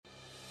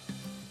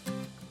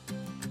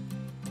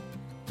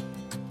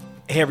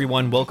Hey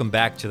everyone, welcome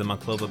back to the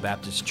Monclova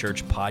Baptist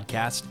Church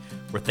podcast.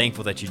 We're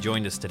thankful that you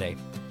joined us today.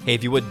 Hey,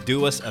 if you would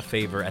do us a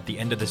favor at the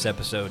end of this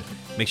episode,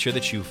 make sure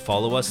that you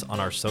follow us on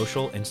our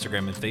social,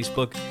 Instagram and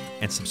Facebook,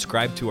 and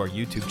subscribe to our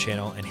YouTube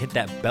channel and hit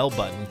that bell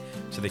button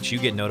so that you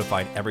get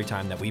notified every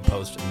time that we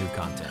post new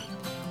content.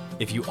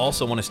 If you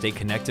also want to stay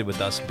connected with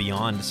us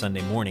beyond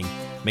Sunday morning,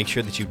 make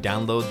sure that you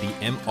download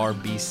the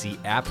MRBC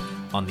app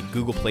on the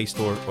Google Play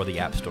Store or the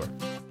App Store.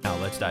 Now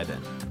let's dive in.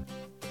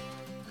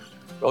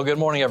 Well, good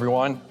morning,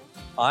 everyone.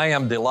 I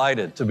am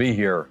delighted to be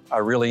here. I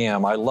really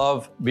am. I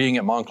love being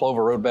at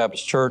Monclova Road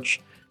Baptist Church.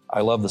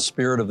 I love the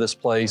spirit of this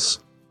place,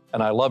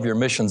 and I love your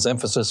Missions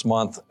Emphasis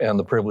Month and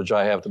the privilege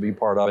I have to be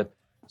part of it.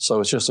 So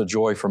it's just a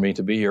joy for me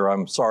to be here.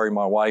 I'm sorry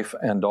my wife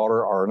and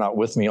daughter are not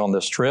with me on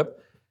this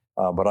trip,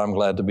 but I'm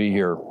glad to be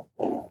here.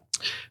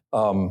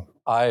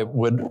 I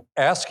would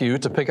ask you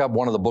to pick up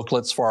one of the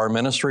booklets for our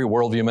ministry,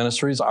 Worldview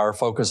Ministries. Our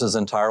focus is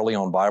entirely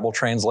on Bible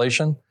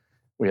translation.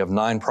 We have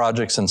 9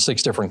 projects in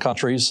 6 different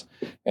countries,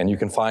 and you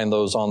can find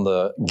those on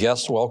the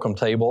guest welcome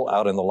table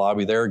out in the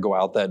lobby there. Go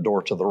out that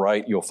door to the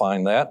right, you'll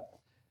find that,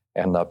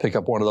 and pick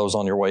up one of those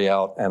on your way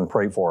out and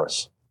pray for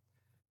us.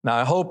 Now,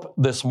 I hope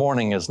this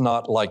morning is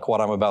not like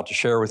what I'm about to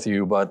share with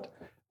you, but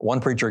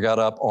one preacher got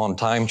up on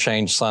Time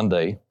Change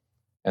Sunday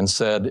and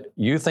said,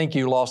 "You think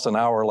you lost an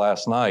hour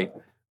last night?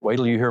 Wait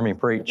till you hear me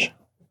preach."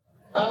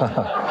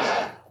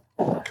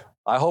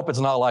 I hope it's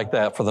not like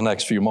that for the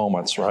next few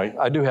moments, right?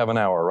 I do have an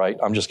hour, right?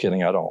 I'm just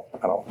kidding. I don't.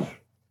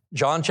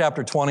 John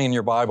chapter 20 in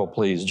your Bible,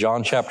 please.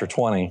 John chapter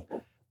 20.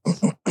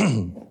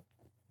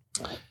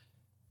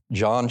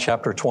 John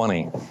chapter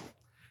 20.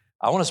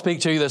 I want to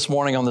speak to you this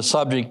morning on the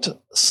subject,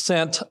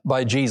 sent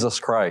by Jesus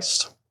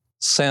Christ.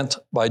 Sent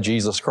by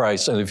Jesus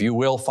Christ. And if you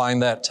will,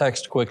 find that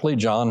text quickly,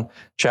 John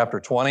chapter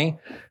 20.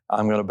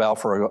 I'm going to bow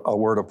for a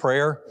word of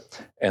prayer,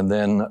 and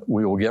then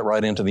we will get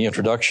right into the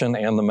introduction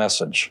and the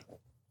message.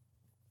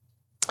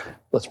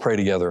 Let's pray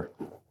together.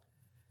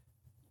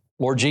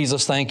 Lord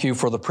Jesus, thank you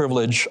for the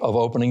privilege of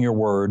opening your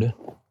word.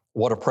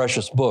 What a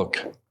precious book.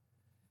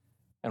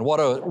 And what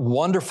a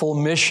wonderful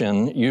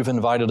mission you've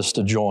invited us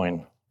to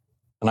join.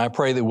 And I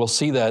pray that we'll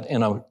see that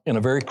in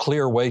a very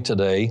clear way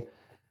today,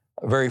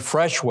 a very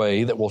fresh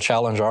way that will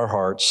challenge our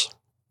hearts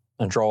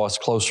and draw us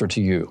closer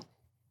to you.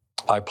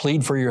 I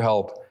plead for your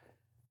help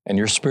and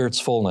your Spirit's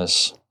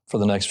fullness for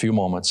the next few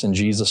moments. In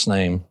Jesus'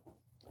 name,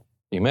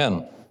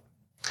 amen.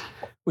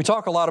 We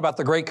talk a lot about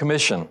the Great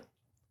Commission.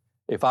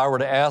 If I were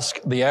to ask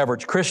the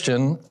average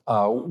Christian,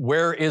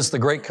 where is the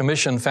Great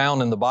Commission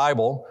found in the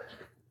Bible?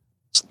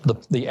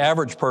 The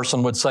average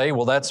person would say,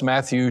 well, that's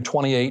Matthew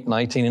 28,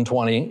 19 and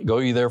 20. Go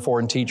ye therefore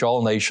and teach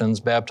all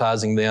nations,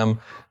 baptizing them,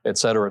 et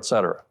cetera, et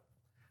cetera.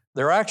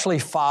 There are actually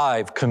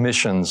 5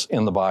 commissions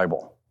in the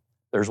Bible.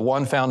 There's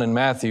one found in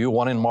Matthew,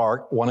 one in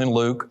Mark, one in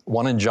Luke,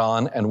 one in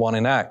John, and one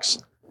in Acts.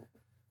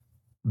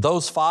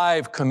 Those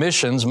 5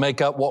 commissions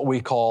make up what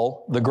we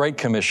call the Great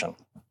Commission.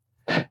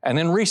 And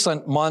in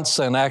recent months,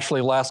 and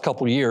actually last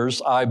couple of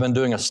years, I've been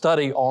doing a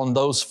study on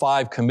those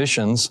 5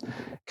 commissions,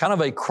 kind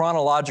of a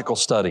chronological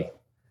study,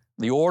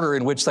 the order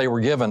in which they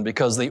were given,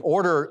 because the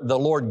order the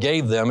Lord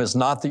gave them is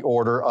not the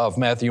order of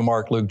Matthew,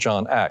 Mark, Luke,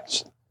 John,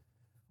 Acts.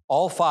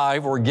 All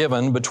 5 were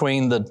given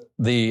between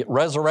the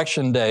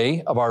resurrection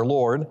day of our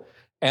Lord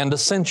and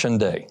Ascension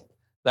Day.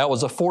 That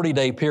was a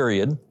 40-day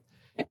period.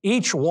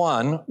 Each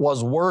one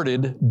was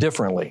worded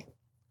differently.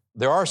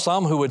 There are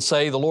some who would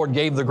say the Lord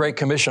gave the Great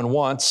Commission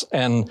once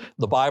and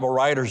the Bible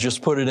writers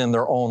just put it in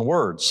their own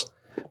words.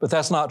 But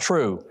that's not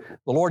true.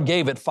 The Lord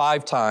gave it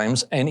 5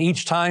 times, and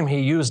each time He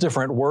used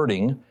different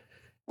wording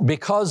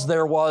because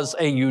there was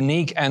a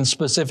unique and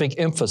specific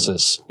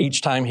emphasis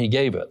each time He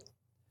gave it.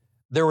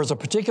 There was a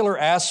particular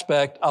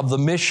aspect of the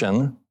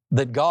mission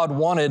that God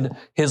wanted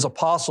His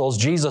apostles,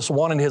 Jesus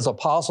wanted His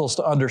apostles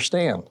to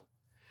understand.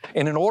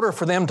 And in order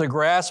for them to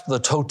grasp the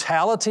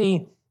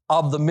totality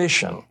of the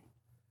mission,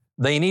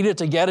 they needed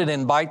to get it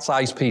in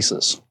bite-sized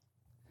pieces.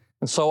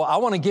 And so I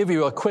want to give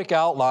you a quick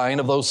outline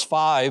of those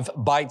 5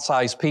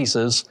 bite-sized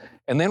pieces,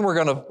 and then we're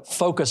going to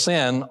focus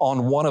in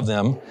on one of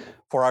them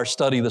for our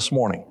study this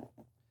morning.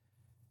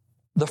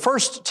 The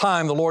first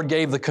time the Lord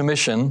gave the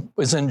commission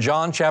was in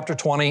John chapter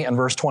 20 and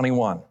verse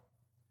 21.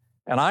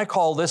 And I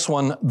call this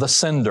one the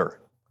sender.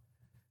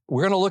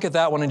 We're going to look at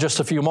that one in just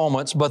a few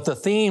moments, but the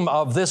theme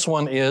of this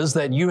one is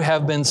that you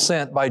have been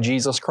sent by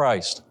Jesus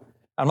Christ.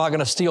 I'm not going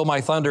to steal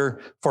my thunder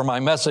for my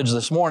message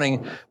this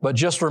morning, but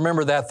just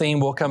remember that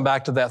theme. We'll come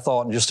back to that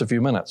thought in just a few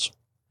minutes.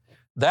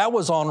 That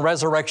was on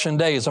Resurrection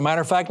Day. As a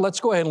matter of fact, let's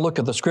go ahead and look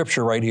at the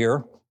scripture right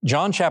here.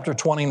 John chapter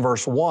 20 and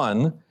verse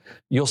 1,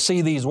 you'll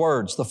see these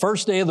words. The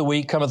first day of the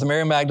week cometh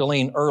Mary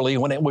Magdalene early,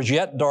 when it was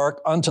yet dark,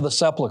 unto the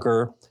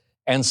sepulchre,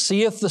 and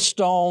seeth the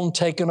stone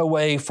taken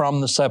away from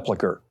the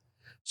sepulchre.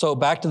 So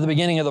back to the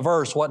beginning of the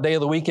verse, what day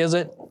of the week is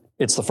it?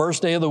 It's the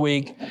first day of the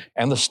week,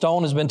 and the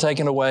stone has been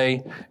taken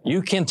away.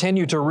 You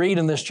continue to read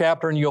in this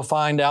chapter, and you'll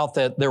find out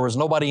that there was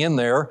nobody in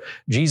there.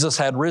 Jesus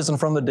had risen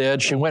from the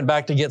dead. She went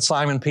back to get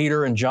Simon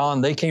Peter and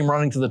John. They came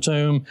running to the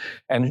tomb,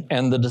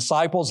 and the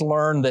disciples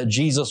learned that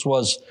Jesus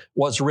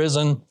was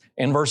risen.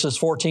 In verses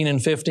 14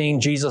 and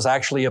 15, Jesus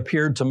actually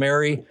appeared to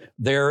Mary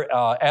there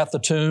at the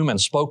tomb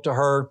and spoke to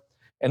her.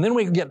 And then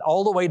we get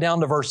all the way down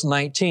to verse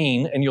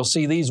 19, and you'll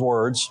see these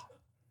words.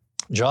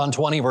 John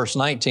 20, verse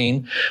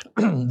 19,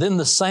 then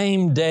the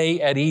same day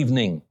at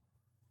evening.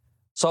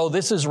 So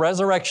this is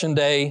Resurrection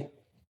Day.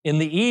 In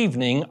the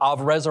evening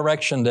of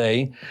Resurrection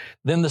Day,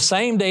 then the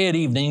same day at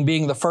evening,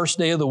 being the first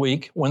day of the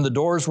week, when the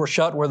doors were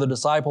shut where the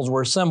disciples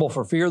were assembled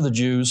for fear of the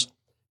Jews,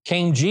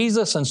 came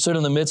Jesus and stood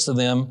in the midst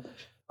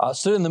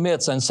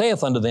and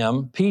saith unto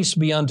them, Peace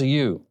be unto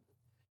you.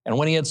 And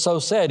when he had so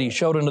said, he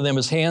showed unto them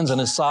his hands and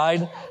his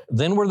side.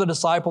 Then were the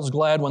disciples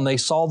glad when they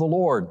saw the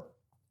Lord.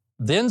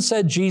 Then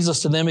said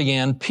Jesus to them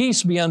again,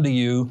 Peace be unto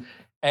you.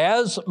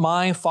 As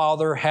my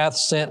Father hath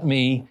sent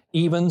me,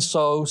 even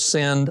so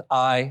send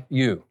I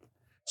you.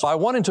 So I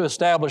wanted to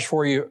establish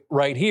for you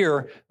right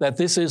here that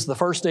this is the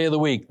first day of the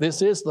week.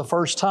 This is the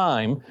first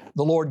time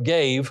the Lord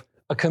gave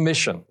a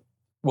commission.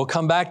 We'll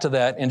come back to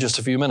that in just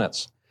a few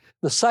minutes.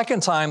 The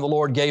second time the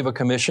Lord gave a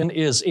commission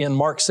is in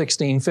Mark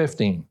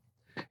 16:15.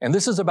 And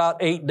this is about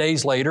 8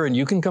 days later, and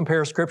you can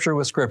compare Scripture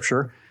with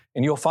Scripture,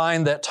 and you'll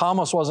find that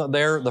Thomas wasn't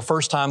there the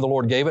first time the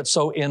Lord gave it.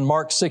 So in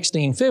Mark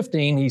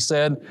 16:15, he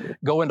said,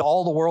 Go into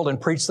all the world and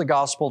preach the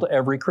gospel to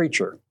every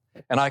creature.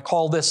 And I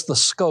call this the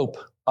scope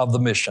of the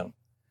mission,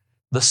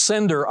 the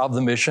sender of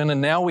the mission,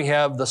 and now we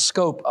have the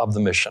scope of the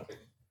mission.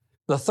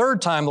 The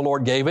third time the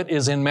Lord gave it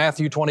is in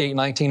Matthew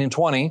 28:19 and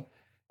 20,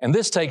 and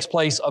this takes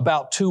place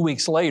about 2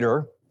 weeks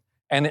later,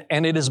 and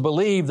it is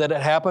believed that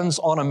it happens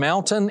on a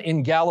mountain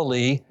in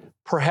Galilee,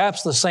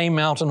 perhaps the same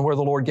mountain where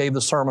the Lord gave the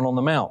Sermon on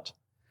the Mount.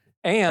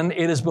 And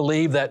it is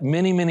believed that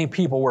many, many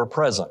people were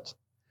present.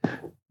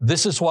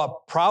 This is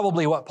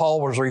probably what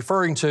Paul was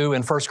referring to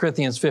in 1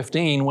 Corinthians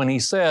 15 when he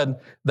said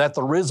that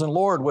the risen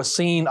Lord was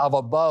seen of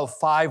above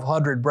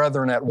 500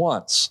 brethren at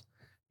once.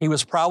 He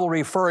was probably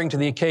referring to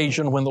the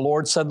occasion when the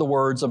Lord said the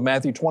words of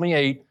Matthew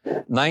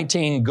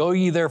 28:19, Go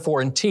ye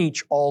therefore and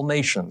teach all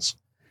nations.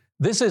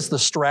 This is the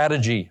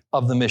strategy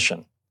of the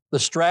mission. The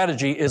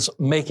strategy is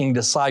making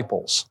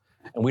disciples.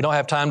 And we don't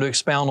have time to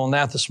expound on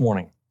that this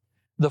morning.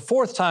 The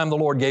fourth time the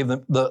Lord gave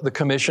the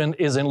commission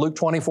is in Luke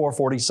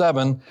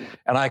 24:47,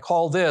 and I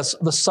call this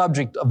the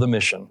subject of the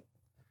mission.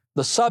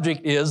 The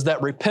subject is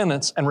that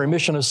repentance and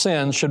remission of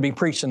sins should be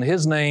preached in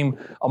His name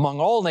among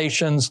all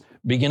nations,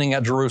 beginning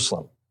at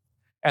Jerusalem.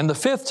 And the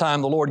fifth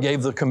time the Lord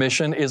gave the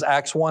commission is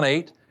Acts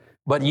 1:8,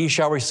 but ye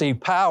shall receive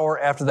power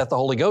after that the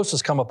Holy Ghost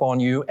has come upon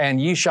you, and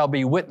ye shall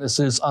be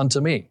witnesses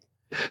unto me.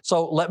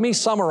 So let me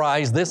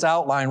summarize this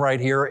outline right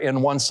here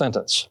in one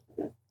sentence.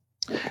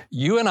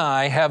 You and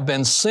I have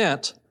been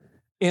sent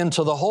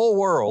into the whole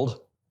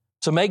world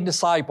to make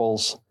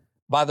disciples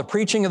by the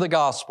preaching of the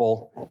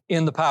gospel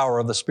in the power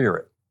of the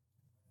Spirit.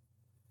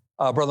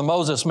 Brother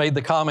Moses made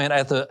the comment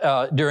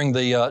during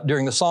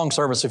the song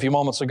service a few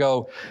moments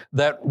ago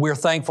that we're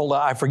thankful,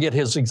 I forget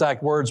his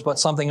exact words, but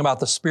something about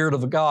the Spirit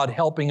of God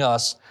helping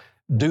us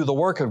do the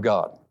work of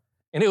God.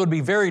 And it would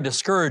be very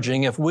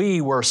discouraging if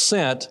we were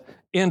sent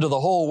into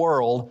the whole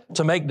world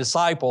to make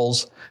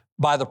disciples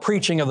by the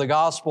preaching of the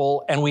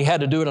gospel, and we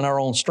had to do it in our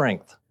own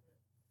strength.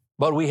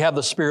 But we have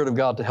the Spirit of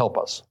God to help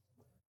us.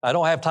 I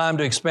don't have time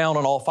to expound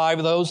on all 5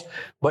 of those,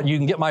 but you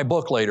can get my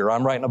book later.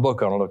 I'm writing a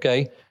book on it,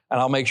 okay?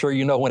 And I'll make sure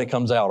you know when it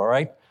comes out, all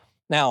right?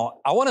 Now,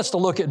 I want us to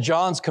look at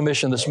John's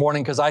commission this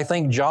morning because I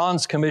think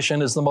John's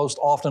commission is the most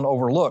often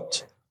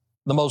overlooked,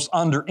 the most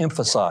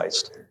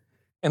underemphasized.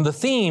 And the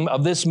theme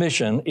of this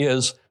mission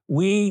is,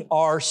 we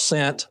are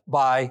sent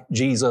by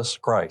Jesus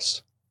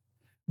Christ.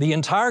 The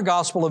entire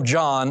Gospel of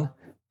John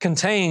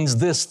contains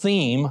this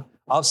theme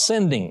of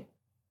sending.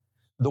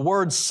 The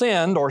word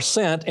send or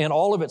sent in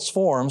all of its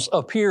forms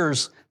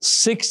appears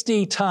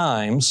 60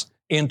 times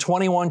in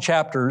 21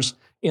 chapters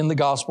in the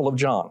Gospel of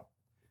John.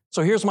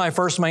 So here's my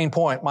first main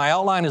point. My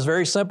outline is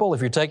very simple.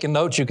 If you're taking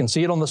notes, you can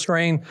see it on the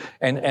screen,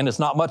 and it's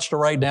not much to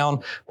write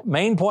down.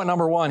 Main point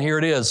number 1, here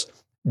it is.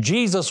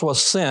 Jesus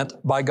was sent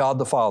by God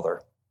the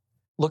Father.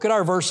 Look at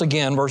our verse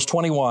again, verse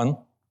 21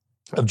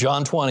 of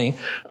John 20.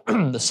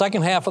 The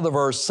second half of the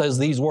verse says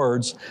these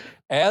words,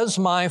 As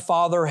my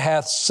Father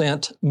hath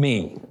sent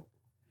me.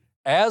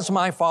 As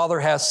my Father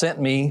hath sent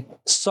me,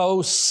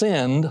 so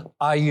send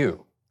I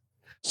you.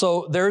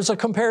 So there's a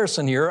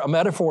comparison here, a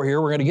metaphor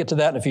here. We're going to get to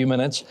that in a few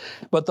minutes.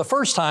 But the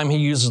first time he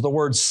uses the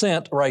word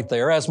sent right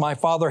there, as my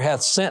Father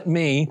hath sent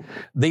me,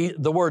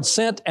 the word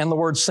sent and the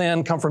word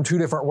send come from 2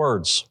 different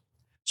words.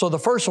 So the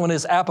first one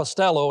is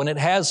apostello, and it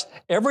has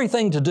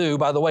everything to do,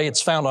 by the way,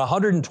 it's found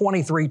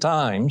 123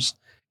 times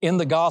in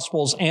the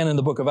Gospels and in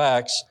the book of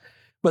Acts.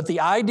 But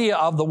the idea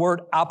of the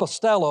word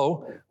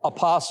apostello,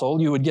 apostle,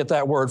 you would get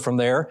that word from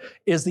there,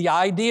 is the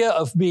idea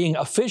of being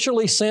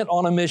officially sent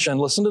on a mission,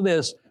 listen to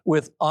this,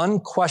 with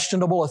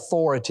unquestionable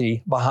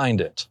authority behind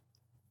it.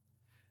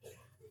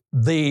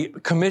 The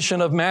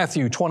commission of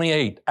Matthew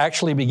 28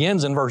 actually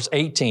begins in verse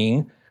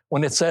 18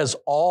 when it says,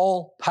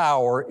 all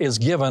power is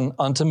given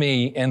unto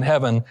me in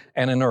heaven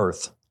and in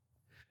earth.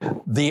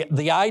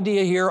 The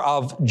idea here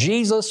of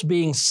Jesus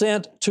being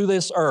sent to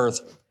this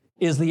earth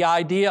is the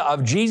idea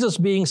of Jesus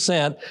being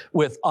sent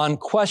with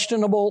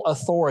unquestionable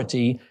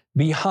authority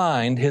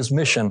behind his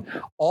mission.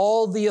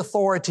 All the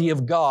authority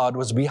of God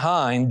was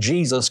behind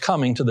Jesus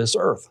coming to this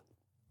earth.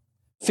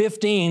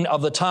 15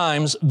 of the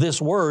times this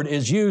word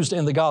is used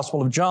in the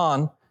Gospel of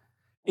John,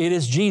 it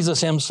is Jesus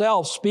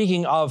himself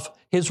speaking of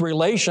his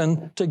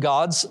relation to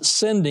God's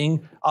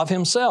sending of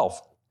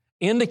himself,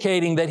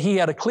 indicating that he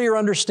had a clear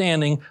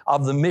understanding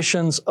of the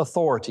mission's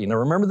authority. Now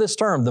remember this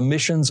term, the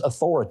mission's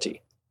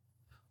authority.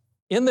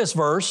 In this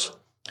verse,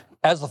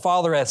 as the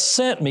Father hath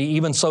sent me,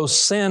 even so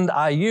send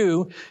I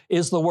you,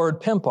 is the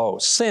word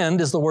pimpo. Send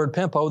is the word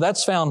pimpo.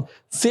 That's found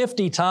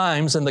 50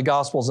 times in the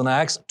Gospels and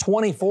Acts.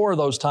 24 of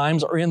those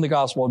times are in the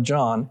Gospel of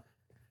John.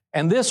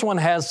 And this one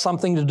has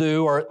something to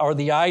do, or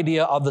the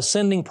idea of the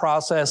sending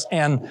process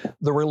and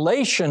the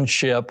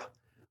relationship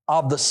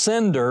of the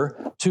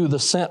sender to the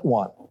sent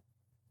one.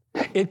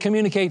 It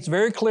communicates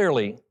very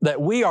clearly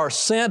that we are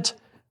sent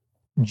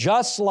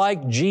just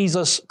like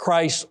Jesus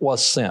Christ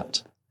was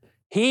sent.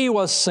 He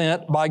was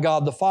sent by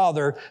God the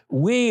Father.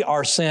 We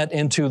are sent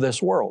into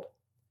this world.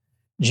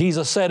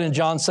 Jesus said in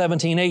John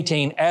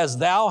 17:18, as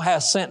thou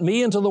hast sent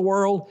me into the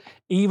world,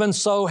 even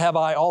so have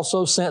I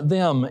also sent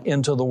them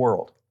into the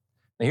world.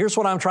 Now here's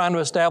what I'm trying to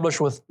establish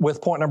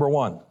with point number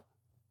one.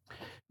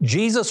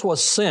 Jesus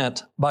was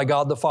sent by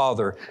God the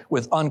Father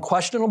with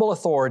unquestionable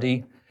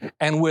authority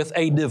and with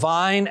a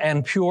divine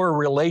and pure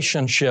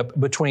relationship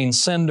between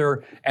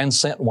sender and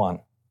sent one.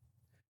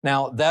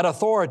 Now, that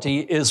authority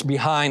is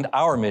behind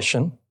our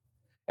mission,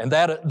 and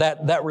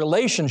that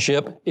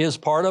relationship is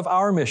part of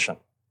our mission.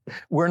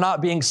 We're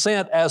not being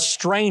sent as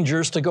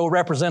strangers to go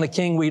represent a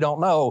king we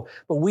don't know,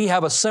 but we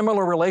have a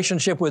similar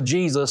relationship with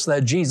Jesus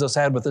that Jesus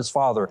had with his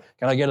Father.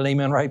 Can I get an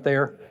amen right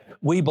there?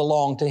 We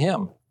belong to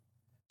him.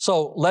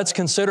 So let's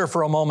consider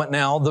for a moment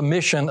now the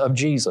mission of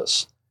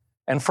Jesus.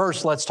 And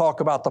first, let's talk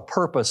about the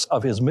purpose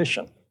of his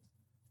mission.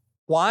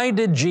 Why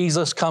did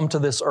Jesus come to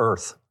this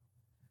earth?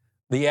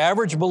 The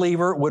average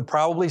believer would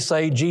probably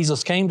say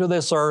Jesus came to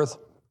this earth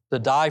to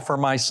die for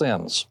my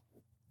sins.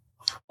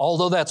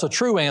 Although that's a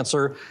true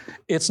answer,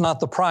 it's not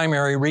the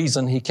primary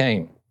reason he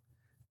came.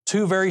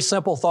 Two very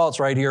simple thoughts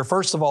right here.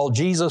 First of all,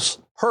 Jesus'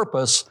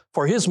 purpose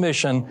for his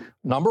mission,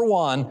 number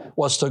one,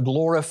 was to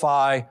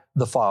glorify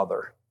the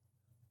Father.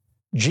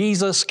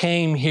 Jesus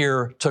came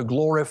here to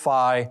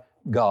glorify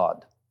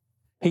God.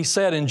 He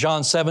said in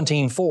John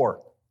 17:4,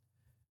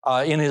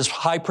 in his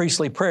high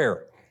priestly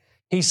prayer,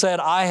 he said,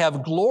 I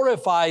have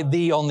glorified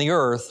thee on the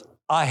earth.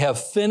 I have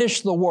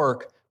finished the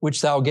work which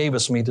thou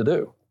gavest me to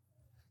do.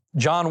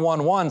 John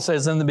 1:1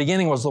 says, in the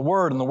beginning was the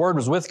Word, and the Word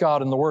was with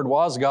God, and the Word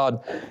was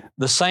God.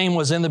 The same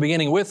was in the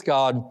beginning with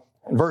God.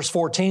 And verse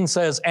 14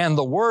 says, and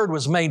the Word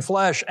was made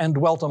flesh and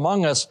dwelt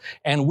among us,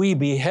 and we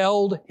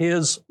beheld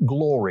his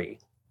glory.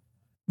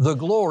 The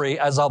glory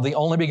as of the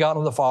only begotten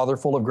of the Father,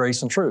 full of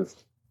grace and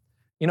truth.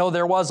 You know,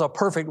 there was a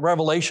perfect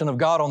revelation of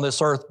God on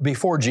this earth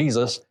before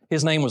Jesus.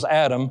 His name was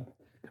Adam.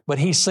 But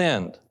he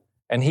sinned,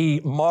 and he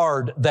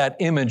marred that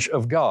image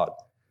of God.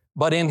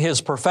 But in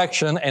his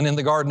perfection and in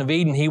the Garden of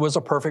Eden, he was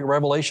a perfect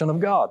revelation of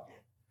God.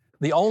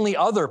 The only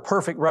other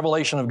perfect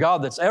revelation of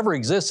God that's ever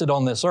existed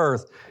on this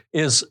earth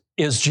is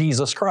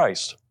Jesus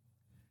Christ.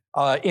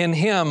 In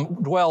him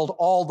dwelled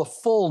all the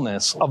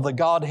fullness of the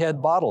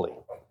Godhead bodily.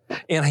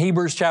 In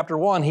Hebrews chapter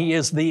 1, he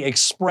is the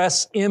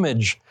express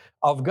image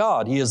of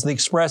God. He is the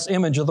express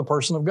image of the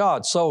person of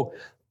God. So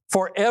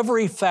for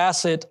every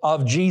facet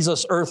of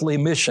Jesus' earthly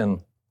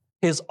mission,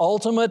 his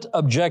ultimate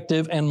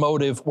objective and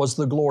motive was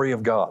the glory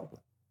of God.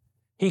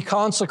 He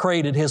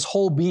consecrated his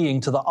whole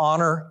being to the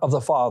honor of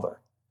the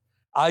Father.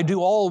 I do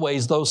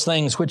always those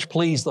things which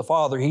please the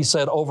Father, he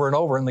said over and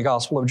over in the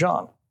Gospel of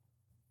John.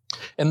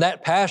 And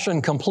that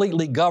passion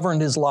completely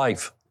governed his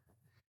life.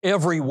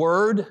 Every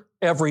word,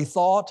 every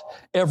thought,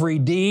 every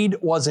deed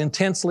was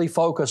intensely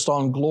focused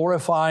on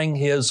glorifying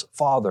his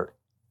Father.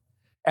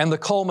 And the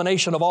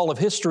culmination of all of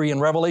history in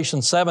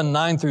Revelation 7,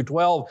 9 through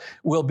 12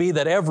 will be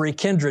that every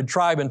kindred,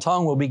 tribe, and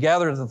tongue will be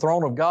gathered at the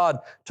throne of God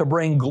to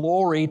bring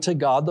glory to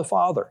God the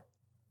Father.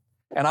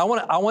 And I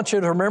want you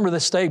to remember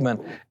this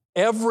statement.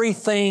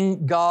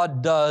 Everything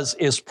God does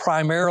is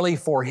primarily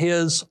for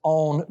his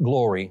own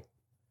glory.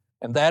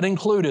 And that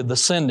included the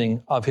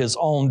sending of his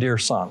own dear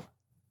Son.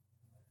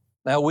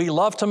 Now, we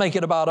love to make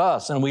it about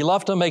us, and we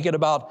love to make it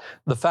about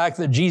the fact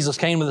that Jesus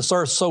came to this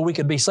earth so we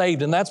could be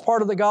saved, and that's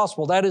part of the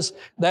gospel. That is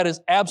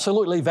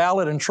absolutely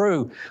valid and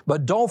true.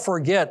 But don't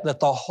forget that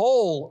the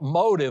whole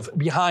motive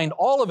behind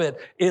all of it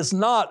is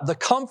not the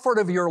comfort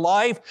of your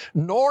life,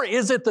 nor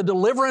is it the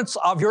deliverance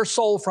of your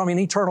soul from an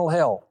eternal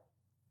hell.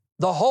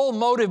 The whole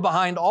motive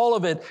behind all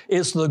of it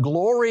is the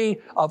glory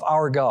of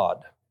our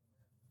God.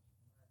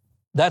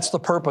 That's the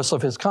purpose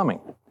of his coming.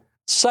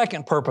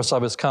 Second purpose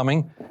of his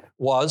coming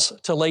was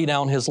to lay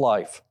down his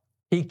life.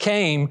 He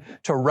came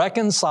to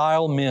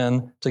reconcile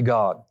men to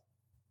God.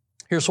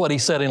 Here's what he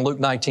said in Luke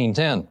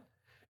 19:10.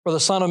 For the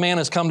Son of Man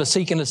has come to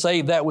seek and to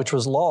save that which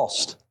was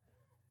lost.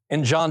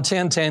 In John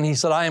 10:10, he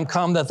said, I am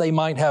come that they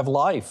might have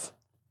life.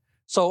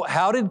 So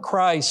how did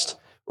Christ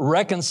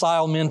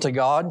reconcile men to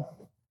God?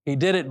 He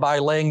did it by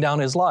laying down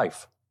His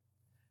life.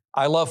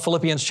 I love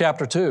Philippians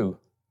chapter 2,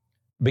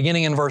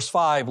 beginning in verse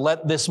 5,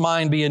 let this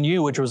mind be in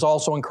you, which was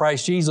also in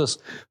Christ Jesus,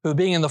 who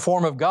being in the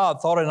form of God,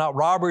 thought it not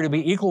robbery to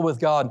be equal with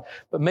God,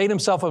 but made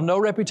Himself of no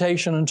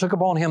reputation and took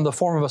upon Him the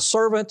form of a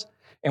servant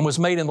and was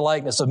made in the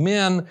likeness of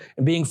men.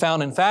 And being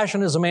found in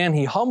fashion as a man,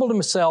 He humbled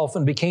Himself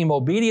and became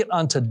obedient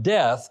unto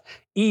death,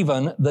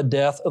 even the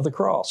death of the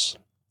cross.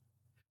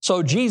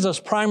 So Jesus'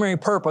 primary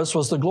purpose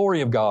was the glory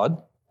of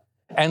God,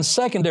 and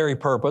secondary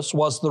purpose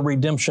was the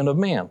redemption of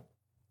man.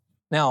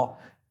 Now,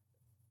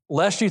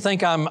 lest you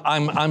think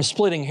I'm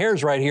splitting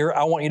hairs right here,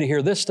 I want you to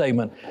hear this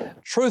statement.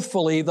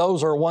 Truthfully,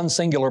 those are one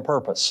singular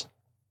purpose.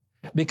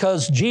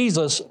 Because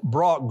Jesus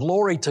brought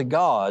glory to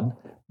God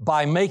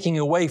by making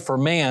a way for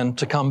man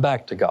to come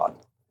back to God.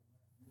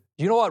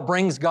 Do you know what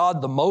brings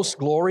God the most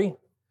glory?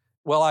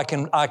 Well, I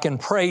can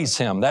praise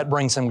Him. That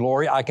brings Him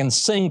glory. I can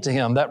sing to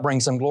Him. That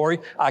brings Him glory.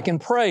 I can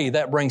pray.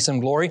 That brings Him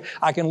glory.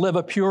 I can live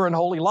a pure and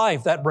holy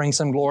life. That brings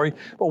Him glory.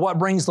 But what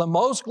brings the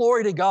most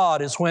glory to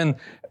God is when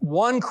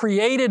one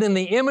created in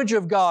the image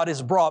of God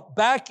is brought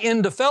back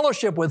into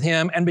fellowship with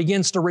Him and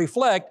begins to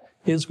reflect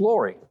His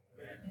glory.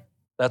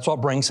 That's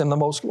what brings Him the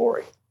most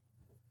glory.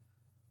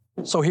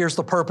 So here's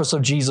the purpose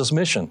of Jesus'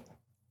 mission.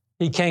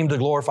 He came to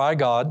glorify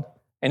God,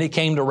 and He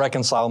came to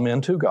reconcile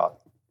men to God.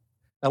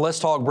 Now let's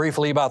talk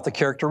briefly about the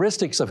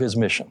characteristics of His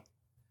mission.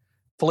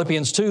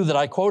 Philippians 2 that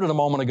I quoted a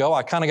moment ago,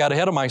 I kind of got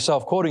ahead of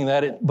myself quoting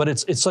that, but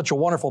it's such a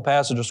wonderful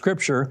passage of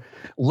Scripture.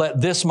 Let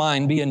this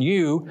mind be in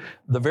you.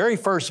 The very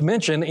first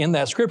mention in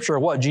that Scripture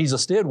of what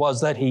Jesus did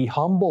was that He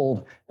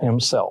humbled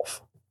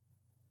Himself.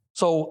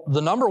 So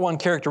the number one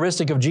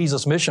characteristic of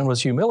Jesus' mission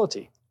was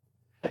humility.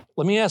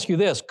 Let me ask you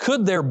this.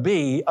 Could there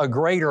be a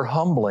greater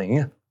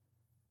humbling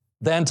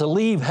than to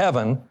leave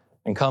heaven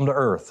and come to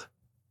earth?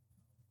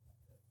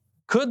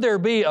 Could there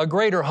be a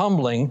greater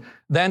humbling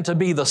than to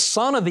be the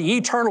Son of the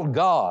eternal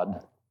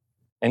God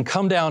and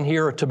come down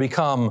here to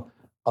become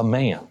a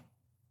man?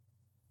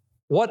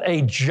 What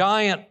a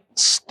giant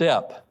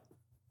step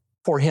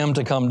for Him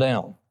to come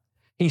down.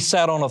 He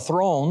sat on a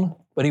throne,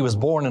 but He was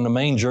born in a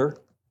manger.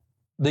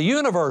 The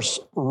universe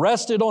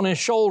rested on His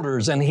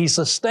shoulders, and He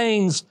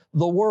sustains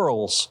the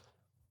worlds,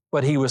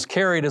 but He was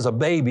carried as a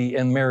baby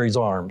in Mary's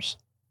arms.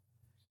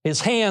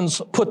 His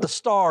hands put the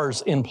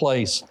stars in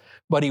place,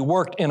 but He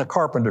worked in a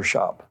carpenter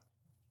shop.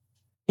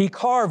 He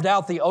carved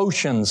out the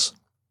oceans,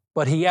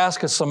 but He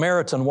asked a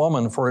Samaritan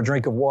woman for a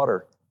drink of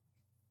water.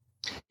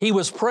 He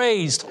was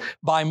praised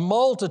by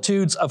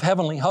multitudes of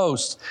heavenly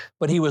hosts,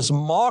 but He was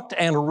mocked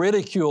and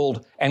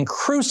ridiculed and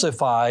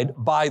crucified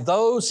by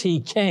those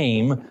He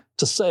came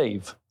to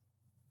save.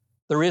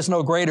 There is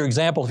no greater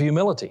example of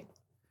humility.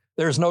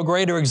 There is no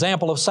greater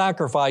example of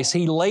sacrifice.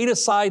 He laid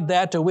aside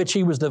that to which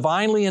He was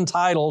divinely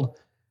entitled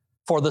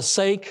for the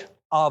sake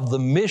of the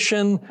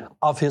mission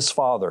of His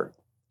Father.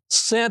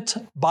 Sent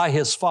by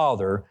His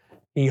Father,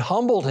 He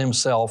humbled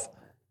Himself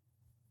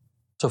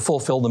to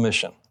fulfill the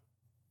mission.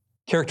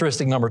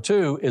 Characteristic number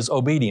 2 is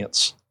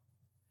obedience.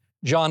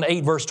 John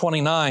 8, verse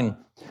 29,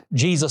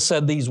 Jesus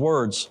said these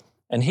words,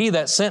 "And He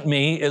that sent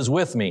me is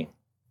with me."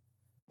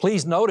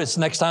 Please notice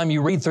next time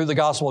you read through the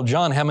Gospel of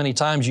John how many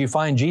times you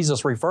find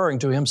Jesus referring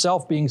to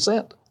Himself being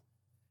sent.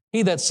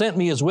 He that sent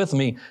me is with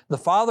me. The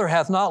Father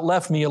hath not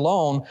left me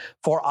alone,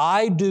 for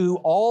I do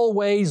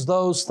always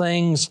those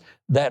things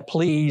that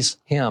please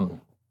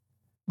Him.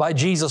 By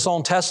Jesus'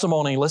 own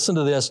testimony, listen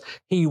to this,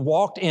 He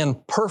walked in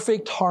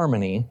perfect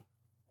harmony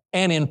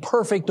and in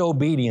perfect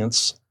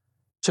obedience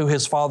to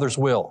His Father's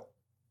will.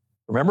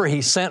 Remember,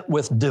 He sent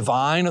with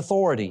divine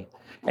authority.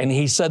 And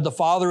He said, the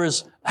Father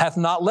hath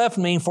not left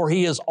me, for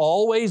He is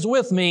always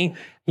with me.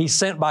 He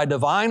sent by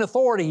divine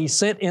authority. He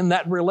sent in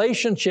that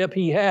relationship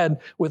He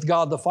had with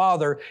God the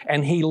Father,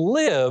 and He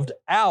lived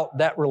out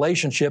that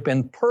relationship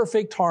in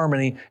perfect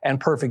harmony and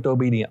perfect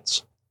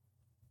obedience.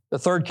 The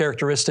third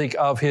characteristic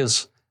of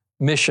His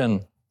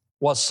mission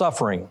was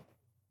suffering.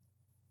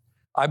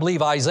 I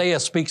believe Isaiah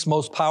speaks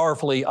most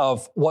powerfully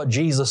of what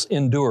Jesus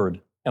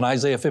endured in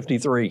Isaiah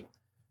 53.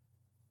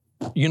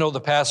 You know the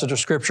passage of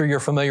Scripture, you're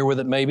familiar with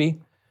it maybe.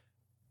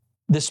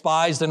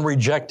 Despised and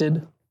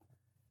rejected,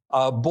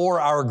 bore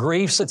our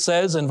griefs, it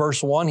says in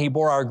verse 1, He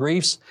bore our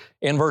griefs.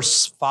 In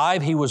verse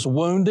 5, He was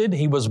wounded,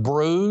 He was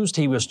bruised,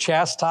 He was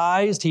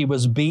chastised, He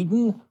was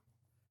beaten.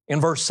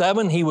 In verse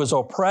 7, He was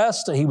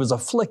oppressed, He was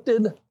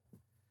afflicted.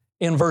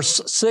 In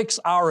verse 6,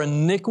 our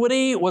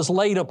iniquity was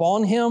laid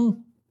upon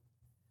Him,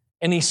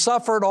 and He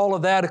suffered all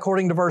of that,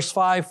 according to verse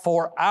 5,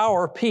 for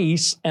our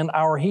peace and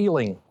our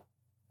healing.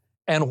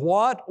 And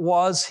what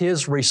was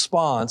His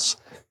response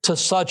to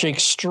such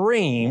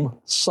extreme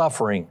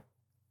suffering?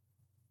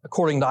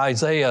 According to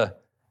Isaiah,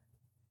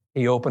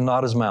 He opened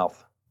not His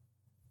mouth.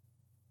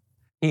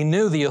 He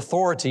knew the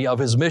authority of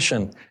His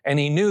mission, and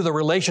He knew the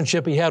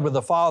relationship He had with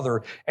the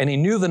Father, and He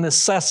knew the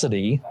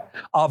necessity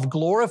of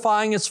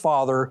glorifying His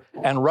Father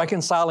and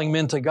reconciling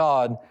men to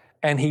God,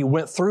 and He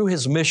went through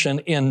His mission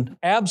in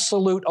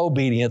absolute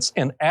obedience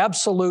and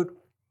absolute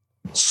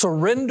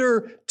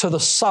surrender to the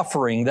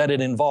suffering that it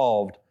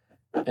involved,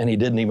 and He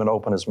didn't even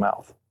open His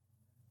mouth.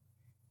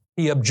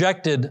 He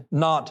objected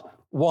not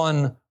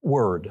one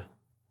word.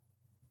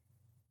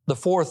 The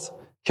fourth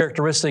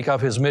characteristic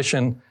of His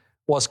mission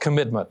was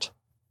commitment.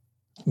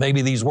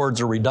 Maybe these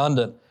words are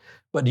redundant,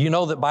 but do you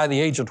know that by the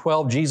age of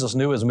 12, Jesus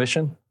knew His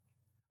mission?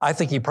 I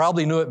think He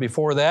probably knew it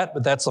before that,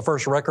 but that's the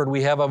first record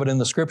we have of it in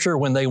the Scripture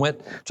when they went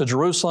to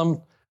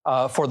Jerusalem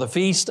for the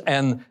feast,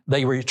 and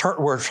they were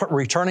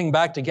returning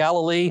back to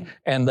Galilee,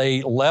 and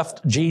they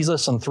left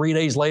Jesus, and 3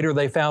 days later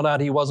they found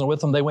out He wasn't with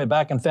them. They went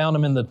back and found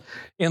Him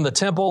in the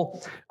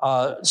temple,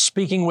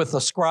 speaking with the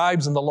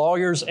scribes and the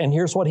lawyers, and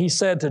here's what He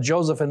said to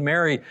Joseph and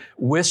Mary,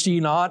 "Wist ye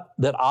not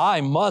that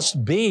I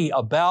must be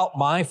about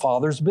my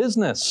Father's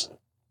business?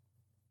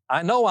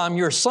 I know I'm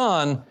your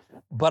son,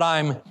 but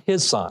I'm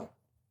His son.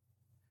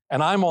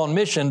 And I'm on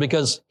mission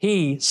because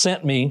He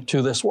sent me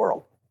to this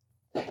world."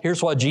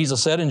 Here's what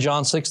Jesus said in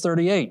John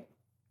 6:38.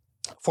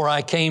 "For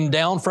I came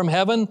down from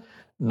heaven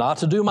not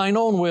to do mine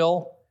own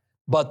will,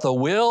 but the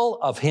will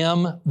of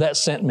Him that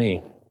sent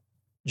me."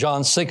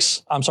 John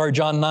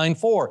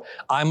 9:4.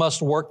 "I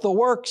must work the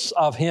works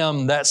of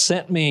Him that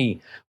sent me.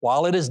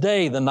 While it is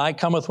day, the night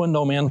cometh when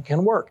no man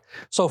can work."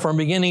 So from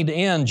beginning to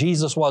end,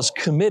 Jesus was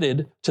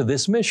committed to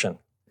this mission.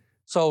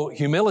 So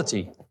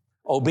humility,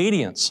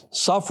 obedience,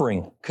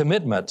 suffering,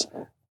 commitment,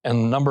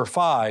 and number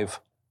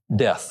 5,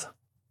 death.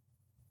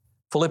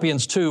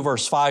 Philippians 2,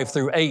 verse 5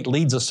 through 8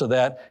 leads us to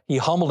that. He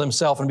humbled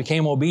Himself and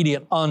became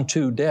obedient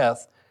unto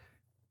death.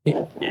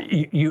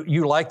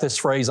 You like this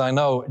phrase, I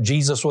know.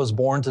 Jesus was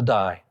born to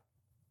die.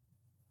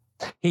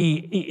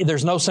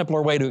 There's no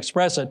simpler way to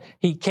express it.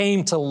 He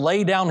came to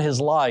lay down His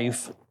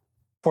life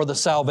for the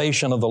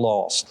salvation of the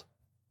lost,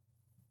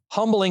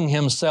 humbling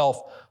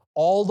Himself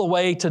all the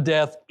way to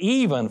death,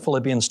 even,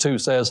 Philippians 2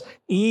 says,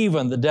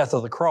 even the death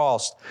of the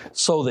cross,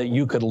 so that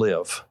you could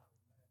live.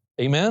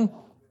 Amen?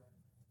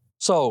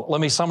 So let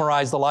me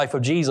summarize the life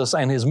of Jesus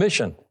and His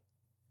mission.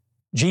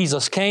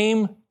 Jesus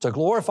came to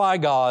glorify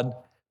God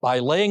by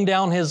laying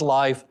down His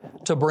life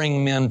to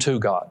bring men to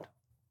God.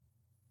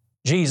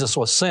 Jesus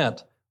was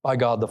sent by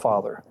God the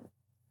Father.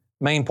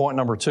 Main point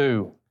number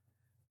 2,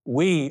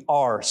 we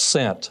are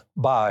sent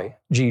by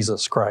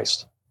Jesus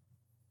Christ.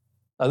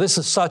 Now this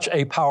is such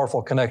a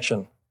powerful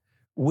connection.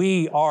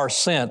 We are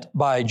sent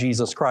by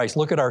Jesus Christ.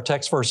 Look at our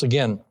text verse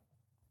again.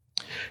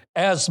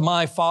 "As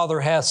my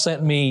Father hath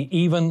sent me,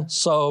 even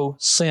so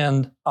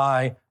send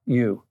I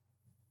you."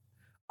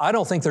 I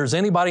don't think there's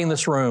anybody in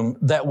this room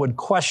that would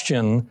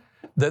question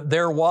that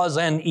there was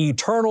an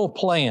eternal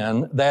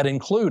plan that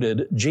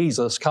included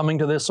Jesus coming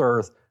to this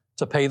earth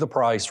to pay the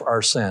price for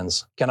our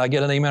sins. Can I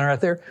get an amen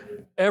right there?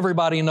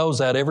 Everybody knows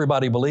that.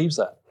 Everybody believes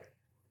that.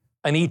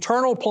 An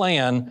eternal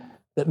plan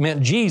that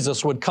meant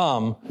Jesus would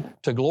come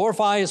to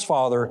glorify His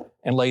Father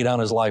and lay down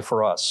His life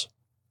for us.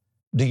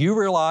 Do you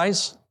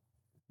realize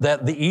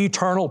that the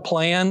eternal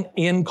plan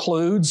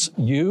includes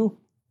you?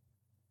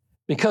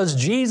 Because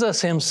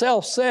Jesus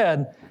Himself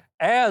said,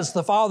 "As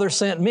the Father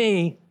sent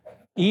me,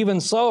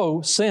 even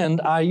so send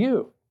I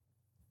you."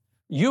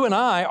 You and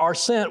I are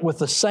sent with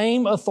the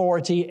same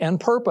authority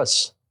and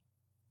purpose.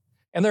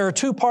 And there are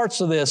 2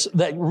 parts of this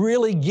that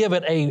really give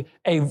it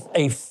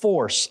a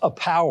force, a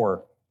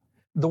power.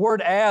 The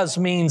word "as"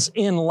 means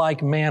in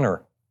like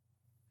manner.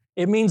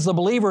 It means the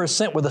believer is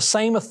sent with the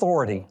same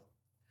authority.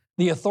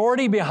 The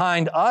authority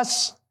behind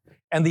us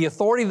and the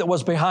authority that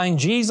was behind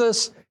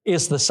Jesus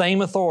is the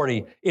same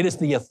authority. It is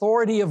the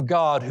authority of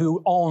God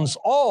who owns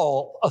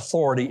all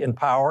authority and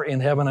power in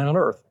heaven and on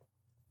earth.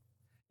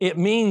 It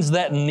means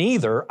that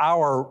neither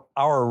our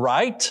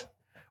right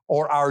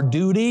or our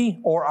duty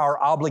or our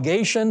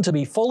obligation to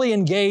be fully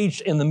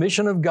engaged in the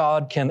mission of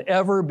God can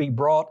ever be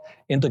brought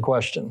into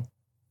question.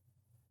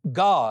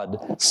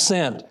 God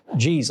sent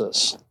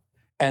Jesus,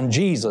 and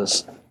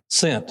Jesus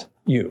sent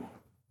you.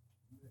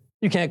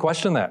 You can't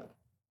question that.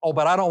 "Oh,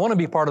 but I don't want to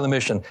be part of the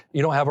mission."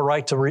 You don't have a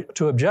right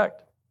to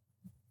object.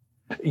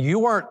 You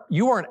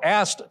weren't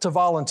asked to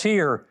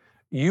volunteer.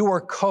 You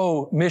were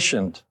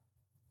co-missioned.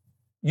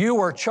 You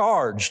were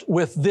charged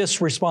with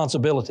this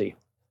responsibility,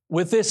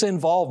 with this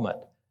involvement.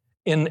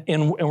 And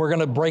we're going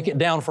to break it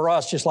down for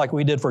us just like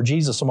we did for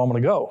Jesus a moment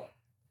ago.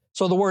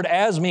 So the word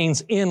 "as"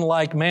 means in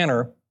like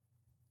manner.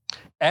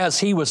 As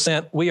He was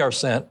sent, we are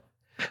sent.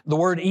 The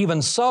word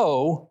 "even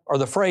so," or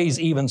the phrase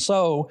 "even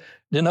so,"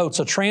 denotes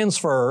a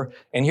transfer,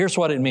 and here's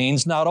what it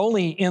means: not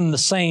only in the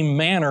same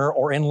manner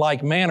or in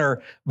like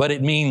manner, but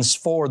it means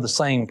for the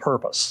same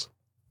purpose.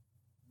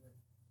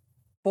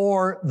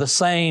 For the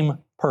same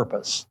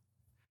purpose.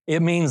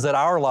 It means that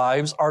our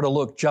lives are to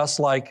look just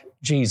like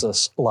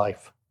Jesus'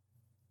 life.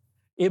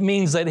 It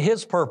means that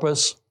His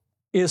purpose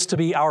is to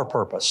be our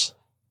purpose.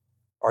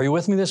 Are you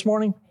with me this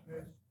morning?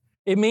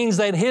 It means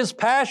that His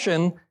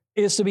passion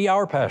is to be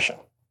our passion.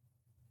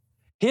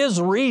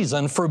 His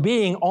reason for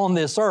being on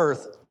this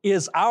earth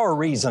is our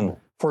reason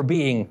for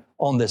being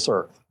on this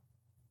earth.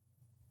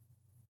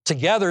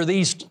 Together,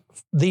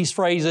 these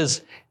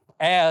phrases,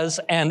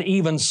 as and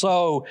even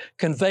so,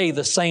 convey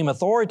the same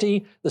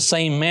authority, the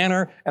same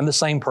manner, and the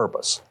same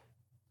purpose.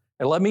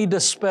 And let me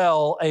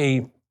dispel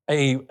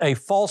a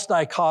false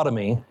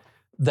dichotomy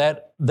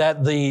that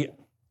the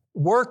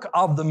work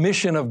of the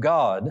mission of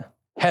God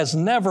has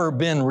never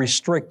been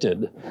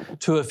restricted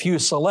to a few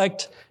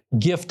select,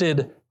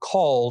 gifted,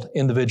 called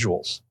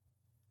individuals.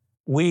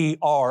 We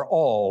are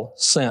all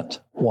sent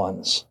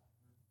ones.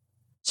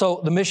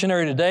 So the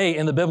missionary today,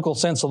 in the biblical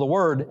sense of the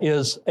word,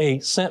 is a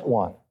sent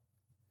one.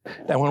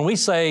 And when we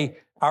say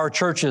our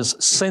church is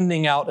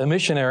sending out a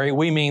missionary,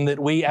 we mean that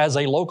we as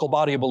a local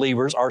body of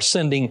believers are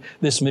sending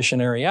this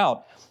missionary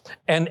out.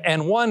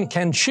 And one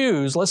can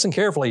choose, listen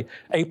carefully,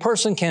 a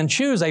person can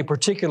choose a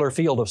particular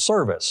field of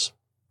service.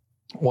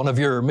 One of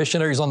your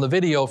missionaries on the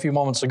video a few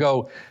moments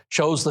ago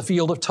chose the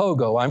field of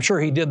Togo. I'm sure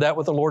he did that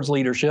with the Lord's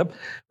leadership,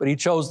 but he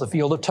chose the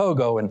field of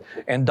Togo.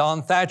 And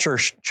Don Thatcher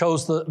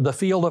chose the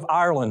field of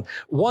Ireland.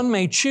 One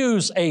may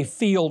choose a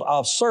field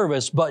of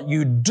service, but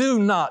you do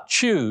not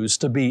choose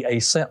to be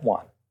a sent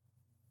one.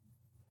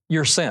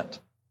 You're sent.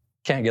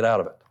 Can't get out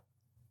of it.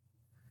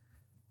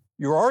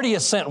 You're already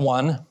a sent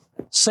one,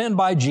 sent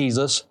by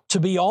Jesus to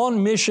be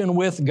on mission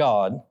with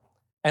God.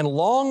 And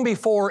long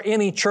before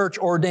any church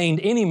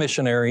ordained any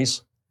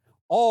missionaries,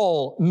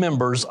 all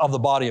members of the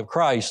body of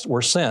Christ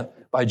were sent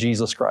by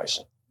Jesus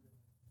Christ.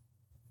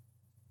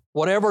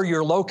 Whatever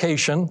your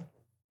location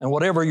and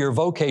whatever your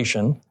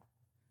vocation,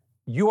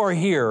 you are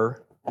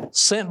here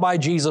sent by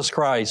Jesus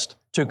Christ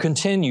to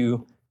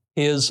continue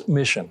His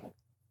mission.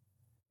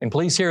 And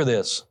please hear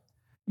this.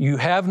 You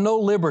have no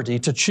liberty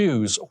to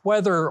choose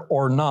whether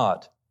or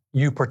not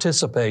you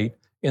participate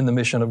in the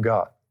mission of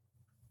God.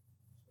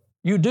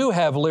 You do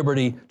have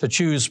liberty to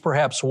choose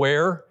perhaps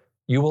where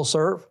you will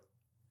serve.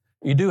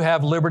 You do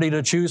have liberty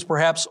to choose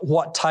perhaps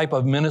what type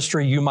of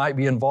ministry you might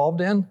be involved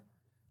in.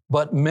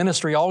 But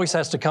ministry always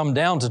has to come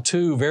down to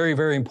two very,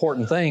 very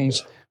important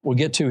things we'll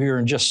get to here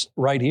in just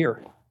right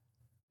here.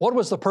 What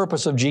was the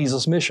purpose of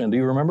Jesus' mission? Do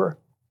you remember?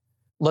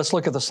 Let's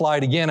look at the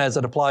slide again as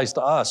it applies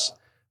to us.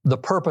 The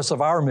purpose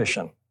of our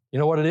mission. You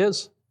know what it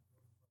is?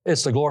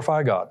 It's to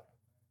glorify God.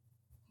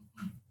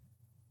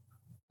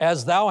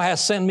 As thou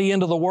hast sent me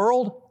into the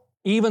world,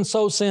 even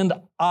so send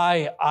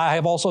I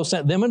have also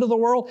sent them into the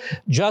world.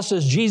 Just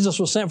as Jesus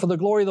was sent for the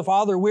glory of the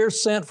Father, we're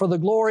sent for the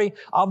glory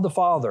of the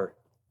Father.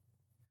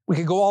 We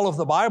could go all over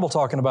the Bible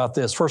talking about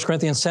this. 1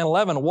 Corinthians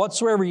 10:11,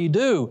 whatsoever you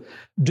do,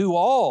 do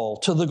all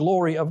to the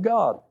glory of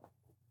God.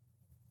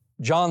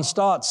 John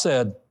Stott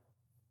said,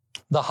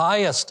 the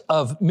highest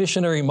of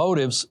missionary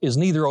motives is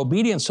neither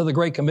obedience to the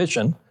Great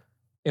Commission,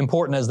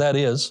 important as that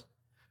is,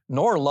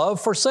 nor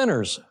love for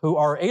sinners who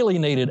are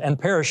alienated and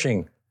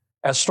perishing,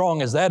 as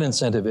strong as that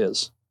incentive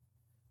is,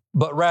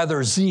 but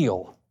rather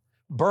zeal,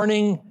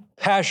 burning,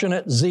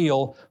 passionate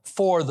zeal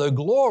for the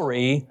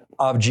glory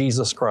of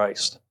Jesus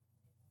Christ.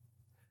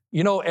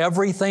 You know,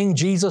 everything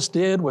Jesus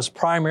did was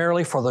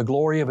primarily for the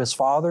glory of His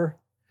Father.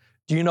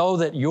 Do you know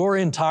that your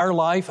entire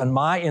life and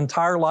my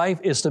entire life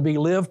is to be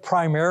lived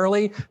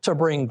primarily to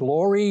bring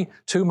glory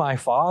to my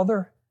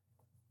Father?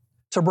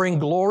 To bring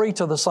glory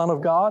to the Son of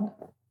God?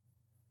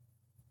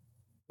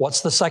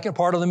 What's the second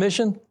part of the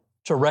mission?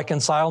 To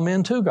reconcile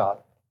men to God.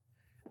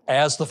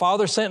 As the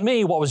Father sent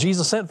me, what was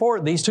Jesus sent for?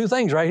 These two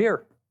things right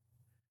here.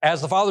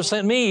 As the Father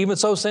sent me, even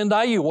so send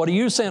I you. What are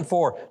you sent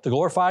for? To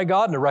glorify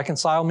God and to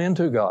reconcile men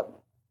to God.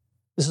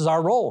 This is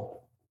our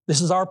role.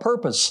 This is our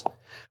purpose.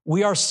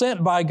 We are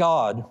sent by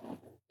God,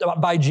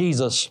 by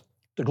Jesus,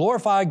 to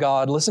glorify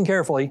God, listen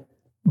carefully,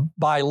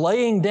 by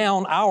laying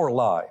down our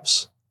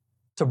lives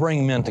to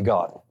bring men to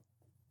God.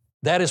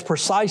 That is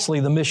precisely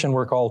the mission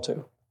we're called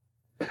to.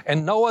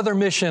 And no other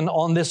mission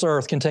on this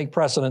earth can take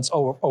precedence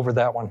over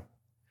that one.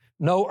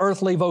 No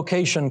earthly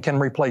vocation can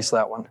replace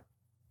that one.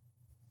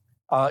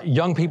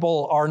 Young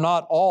people are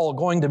not all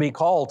going to be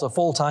called to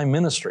full-time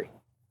ministry.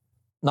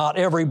 Not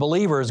every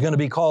believer is going to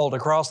be called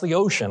across the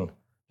ocean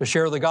to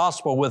share the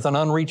gospel with an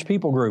unreached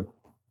people group.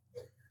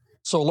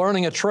 So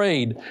learning a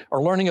trade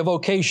or learning a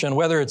vocation,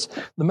 whether it's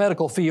the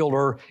medical field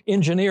or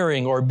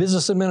engineering or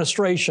business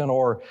administration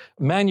or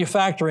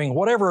manufacturing,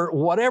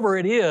 whatever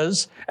it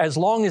is, as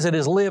long as it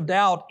is lived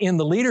out in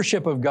the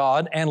leadership of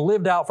God and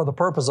lived out for the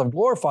purpose of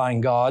glorifying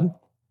God,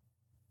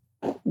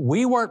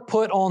 we weren't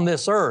put on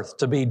this earth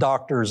to be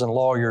doctors and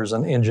lawyers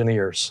and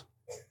engineers.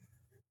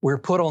 We're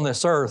put on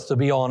this earth to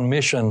be on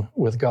mission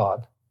with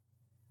God.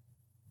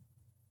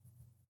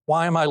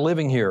 Why am I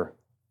living here?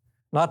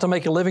 Not to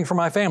make a living for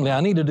my family.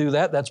 I need to do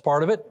that. That's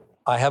part of it.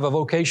 I have a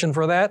vocation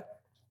for that.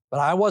 But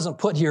I wasn't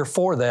put here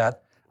for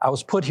that. I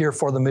was put here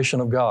for the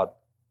mission of God.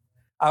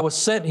 I was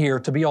sent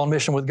here to be on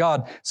mission with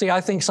God. See, I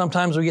think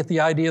sometimes we get the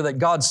idea that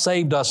God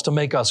saved us to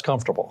make us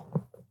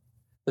comfortable.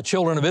 The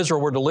children of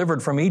Israel were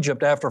delivered from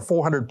Egypt after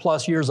 400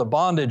 plus years of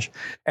bondage.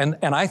 And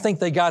I think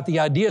they got the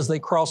idea as they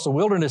crossed the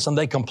wilderness and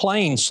they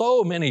complained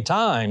so many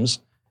times,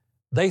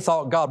 they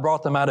thought God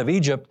brought them out of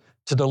Egypt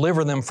to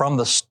deliver them from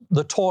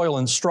the toil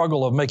and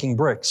struggle of making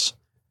bricks,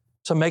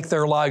 to make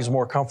their lives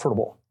more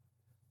comfortable.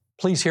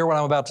 Please hear what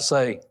I'm about to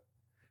say.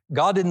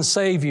 God didn't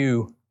save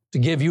you to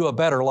give you a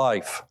better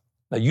life.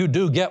 Now, you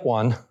do get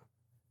one.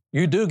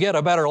 You do get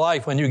a better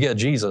life when you get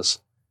Jesus.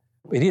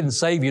 But He didn't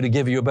save you to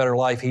give you a better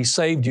life. He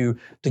saved you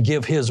to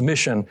give His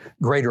mission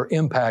greater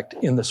impact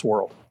in this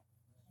world.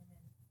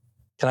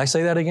 Can I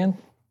say that again?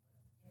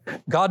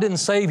 God didn't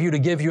save you to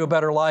give you a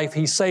better life.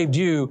 He saved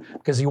you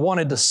because He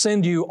wanted to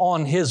send you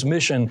on His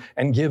mission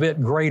and give it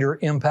greater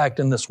impact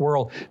in this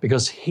world,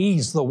 because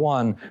He's the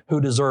one who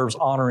deserves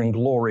honor and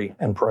glory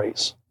and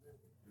praise.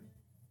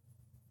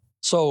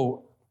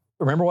 So,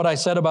 remember what I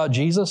said about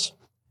Jesus?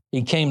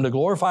 He came to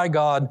glorify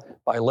God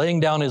by laying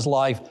down His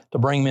life to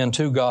bring men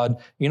to God.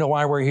 You know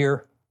why we're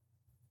here?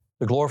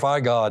 To glorify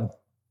God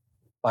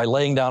by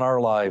laying down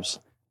our lives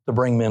to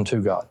bring men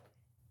to God.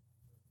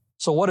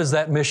 So what does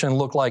that mission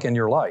look like in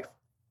your life?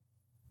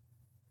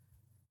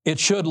 It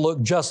should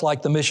look just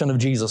like the mission of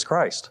Jesus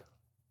Christ.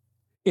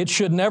 It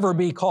should never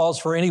be cause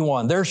for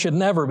anyone. There should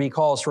never be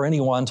cause for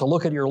anyone to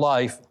look at your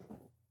life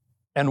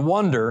and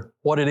wonder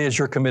what it is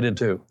you're committed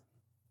to.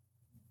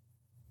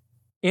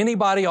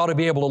 Anybody ought to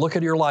be able to look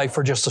at your life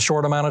for just a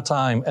short amount of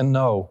time and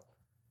know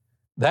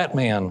that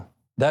man,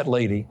 that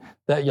lady,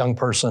 that young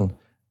person,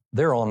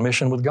 they're on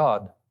mission with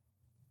God.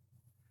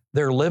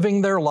 They're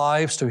living their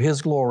lives to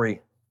His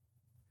glory,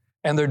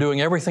 and they're doing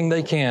everything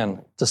they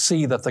can to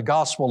see that the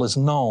gospel is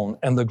known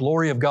and the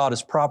glory of God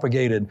is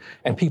propagated,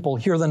 and people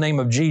hear the name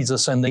of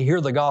Jesus and they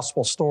hear the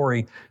gospel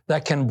story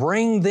that can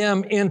bring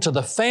them into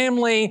the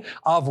family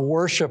of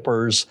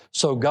worshipers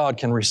so God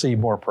can receive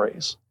more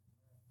praise.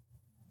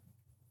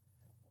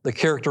 The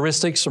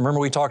characteristics, remember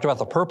we talked about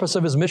the purpose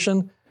of His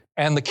mission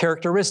and the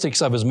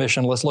characteristics of His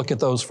mission. Let's look at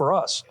those for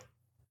us.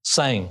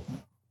 Same.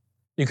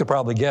 You could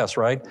probably guess,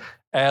 right?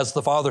 As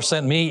the Father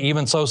sent me,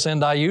 even so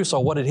send I you. So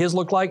what did His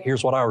look like?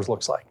 Here's what ours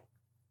looks like.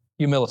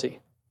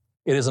 Humility.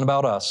 It isn't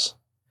about us.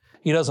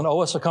 He doesn't owe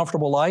us a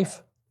comfortable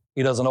life.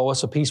 He doesn't owe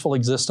us a peaceful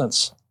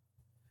existence.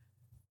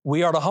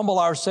 We are to humble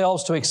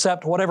ourselves to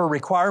accept whatever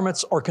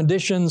requirements or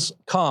conditions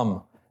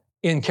come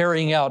in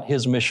carrying out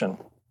His mission.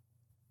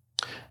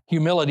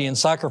 Humility and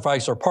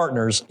sacrifice are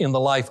partners in the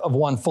life of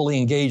one fully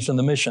engaged in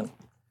the mission.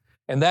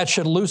 And that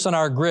should loosen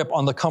our grip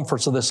on the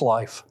comforts of this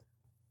life.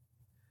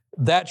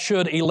 That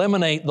should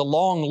eliminate the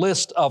long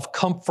list of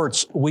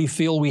comforts we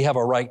feel we have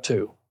a right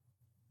to.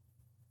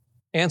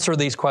 Answer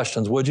these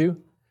questions, would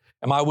you?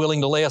 Am I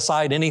willing to lay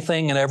aside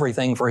anything and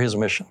everything for His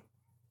mission?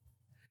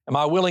 Am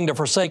I willing to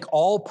forsake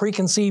all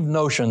preconceived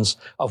notions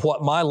of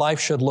what my life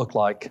should look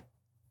like?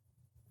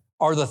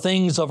 Are the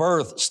things of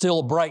earth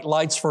still bright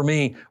lights for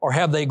me, or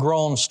have they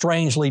grown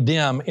strangely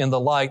dim in the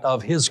light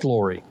of His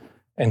glory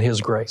and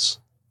His grace?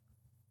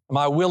 Am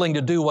I willing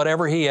to do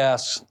whatever He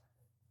asks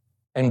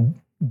and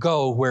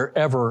go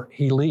wherever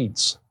He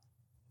leads?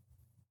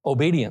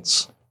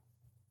 Obedience.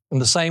 In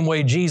the same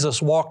way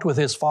Jesus walked with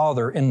His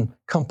Father in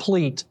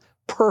complete,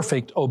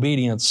 perfect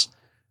obedience,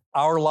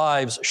 our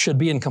lives should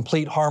be in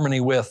complete harmony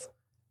with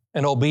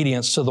and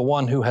obedience to the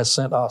one who has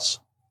sent us.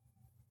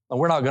 And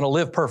we're not going to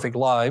live perfect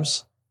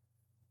lives.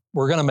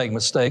 We're going to make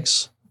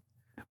mistakes,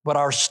 but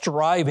our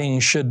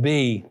striving should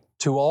be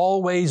to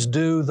always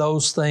do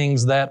those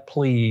things that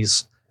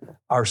please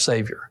our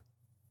Savior.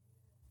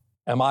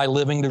 Am I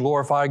living to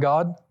glorify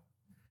God?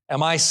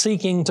 Am I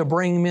seeking to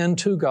bring men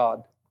to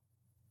God?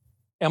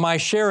 Am I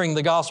sharing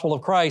the gospel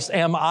of Christ?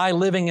 Am I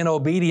living in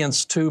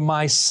obedience to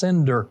my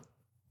sender?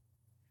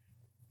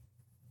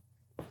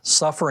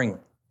 Suffering.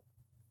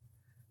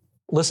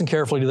 Listen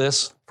carefully to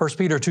this. 1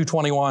 Peter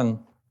 2:21,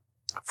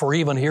 for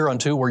even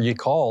hereunto were ye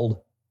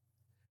called,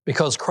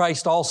 because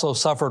Christ also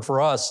suffered for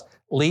us,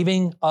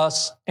 leaving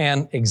us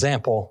an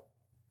example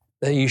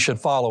that ye should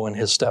follow in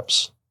His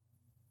steps.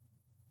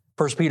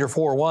 1 Peter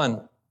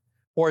 4:1,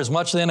 for as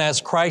much then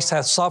as Christ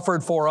hath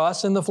suffered for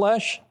us in the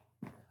flesh,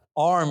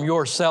 arm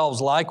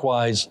yourselves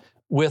likewise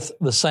with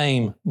the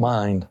same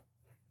mind.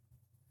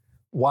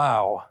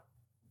 Wow.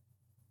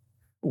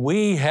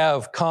 We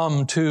have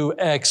come to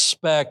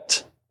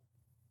expect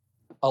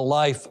a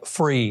life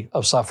free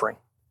of suffering.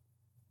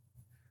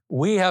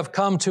 We have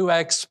come to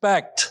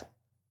expect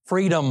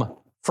freedom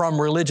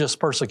from religious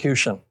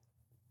persecution.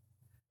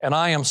 And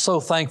I am so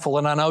thankful,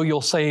 and I know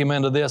you'll say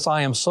amen to this,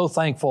 I am so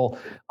thankful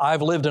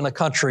I've lived in a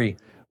country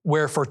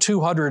where for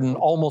 200 and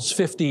almost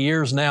 50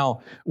 years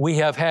now, we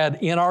have had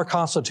in our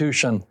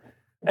Constitution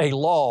a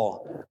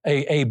law,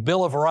 a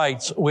Bill of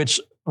Rights, which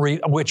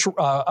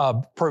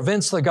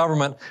prevents the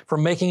government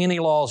from making any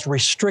laws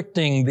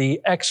restricting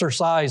the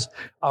exercise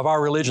of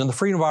our religion, the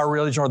freedom of our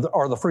religion,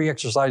 or the free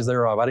exercise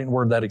thereof. I didn't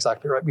word that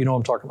exactly right, but you know what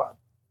I'm talking about.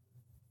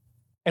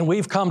 And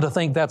we've come to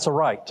think that's a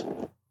right.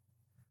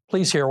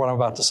 Please hear what I'm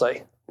about to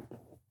say.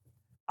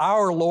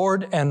 Our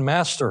Lord and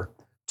Master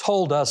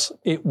told us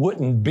it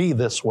wouldn't be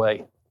this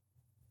way.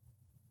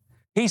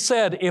 He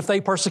said, if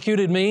they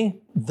persecuted me,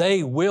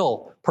 they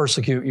will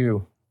persecute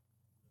you.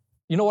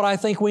 You know what I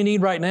think we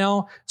need right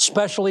now,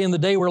 especially in the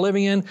day we're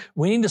living in?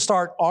 We need to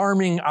start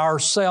arming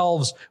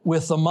ourselves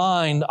with the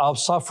mind of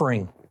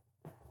suffering.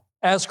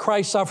 As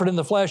Christ suffered in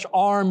the flesh,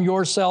 arm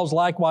yourselves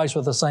likewise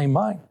with the same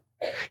mind.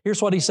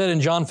 Here's what he said in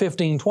John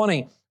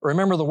 15:20.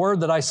 Remember the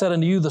word that I said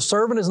unto you, the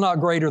servant is not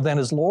greater than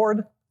his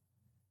Lord.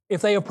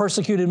 If they have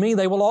persecuted me,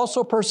 they will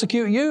also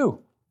persecute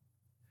you.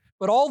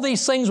 But all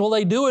these things will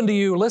they do unto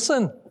you,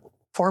 listen,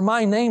 for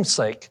my name's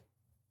sake.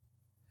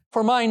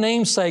 For my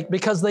name's sake,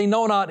 because they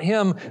know not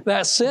him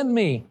that sent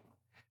me.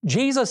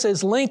 Jesus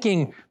is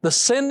linking the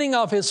sending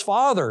of his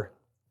Father,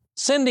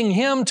 sending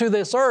him to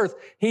this earth.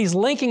 He's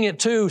linking it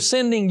to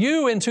sending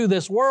you into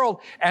this world.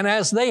 And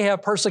as they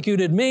have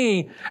persecuted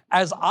me,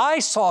 as I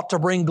sought to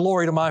bring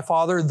glory to my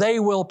Father, they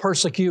will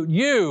persecute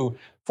you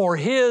for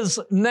his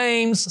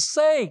name's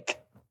sake.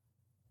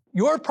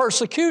 Your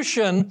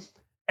persecution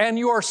and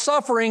your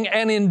suffering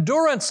and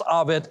endurance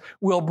of it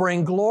will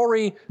bring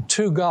glory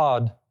to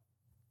God.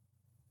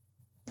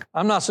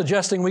 I'm not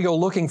suggesting we go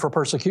looking for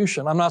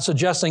persecution. I'm not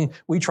suggesting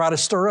we try to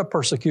stir up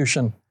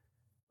persecution.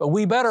 But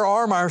we better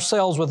arm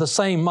ourselves with the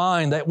same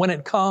mind that when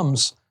it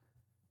comes,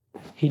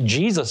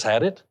 Jesus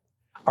had it.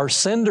 Our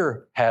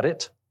sender had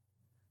it.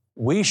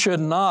 We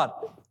should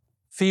not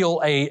feel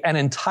an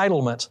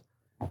entitlement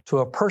to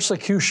a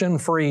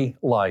persecution-free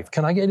life.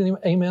 Can I get an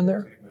amen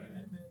there?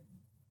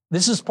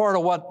 This is part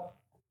of what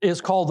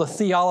is called the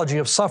theology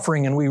of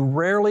suffering, and we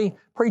rarely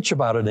preach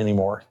about it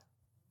anymore.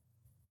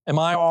 Am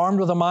I armed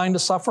with a mind to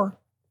suffer?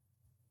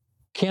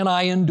 Can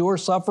I endure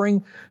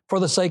suffering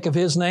for the sake of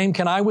his name?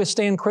 Can I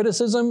withstand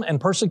criticism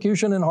and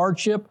persecution and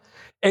hardship,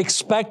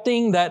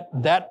 expecting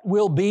that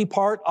will be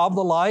part of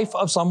the life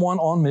of someone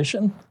on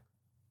mission?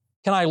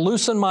 Can I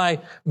loosen my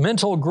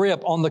mental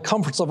grip on the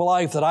comforts of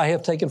life that I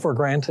have taken for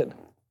granted?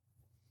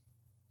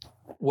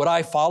 Would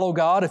I follow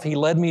God if he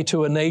led me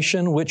to a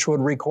nation which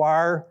would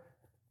require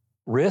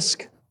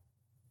risk,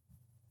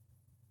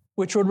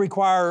 which would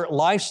require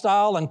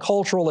lifestyle and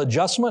cultural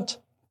adjustment?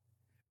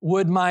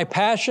 Would my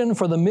passion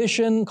for the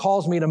mission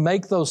cause me to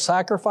make those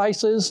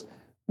sacrifices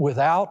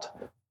without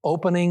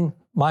opening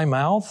my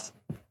mouth?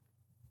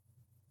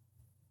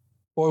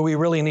 Or we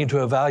really need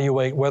to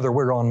evaluate whether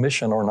we're on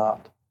mission or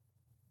not.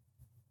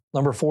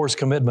 Number 4 is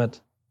commitment.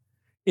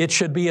 It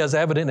should be as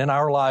evident in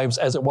our lives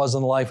as it was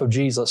in the life of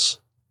Jesus.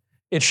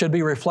 It should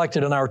be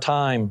reflected in our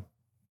time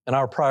and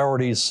our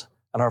priorities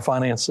and our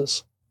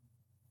finances.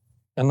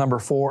 And number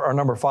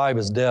 5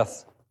 is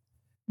death.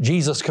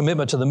 Jesus'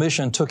 commitment to the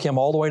mission took him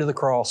all the way to the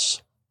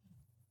cross.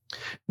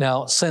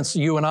 Now, since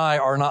you and I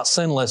are not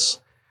sinless,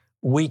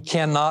 we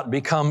cannot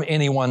become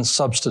anyone's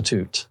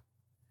substitute.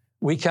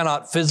 We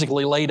cannot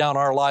physically lay down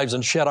our lives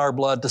and shed our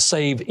blood to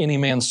save any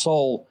man's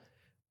soul,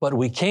 but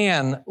we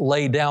can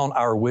lay down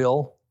our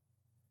will.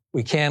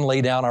 We can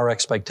lay down our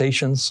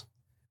expectations.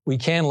 We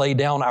can lay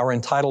down our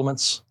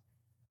entitlements.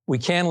 We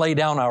can lay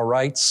down our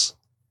rights.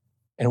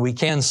 And we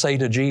can say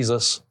to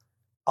Jesus,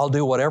 I'll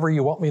do whatever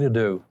you want me to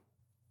do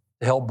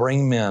to help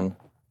bring men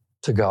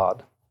to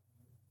God.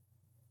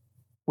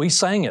 We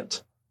sang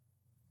it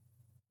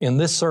in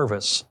this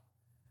service.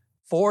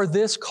 For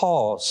this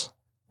cause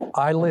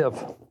I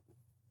live.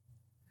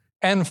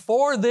 And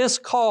for this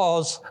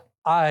cause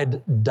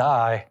I'd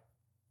die.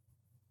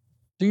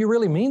 Do you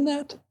really mean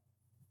that?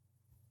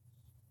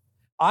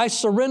 I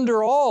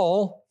surrender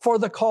all for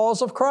the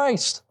cause of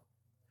Christ.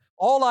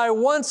 All I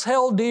once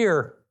held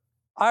dear,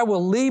 I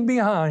will leave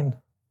behind.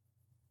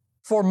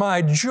 For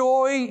my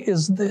joy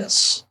is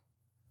this,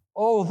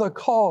 oh, the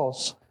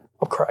cause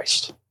of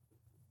Christ.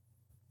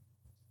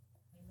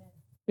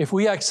 If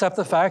we accept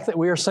the fact that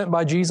we are sent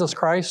by Jesus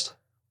Christ,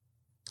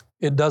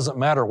 it doesn't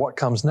matter what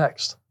comes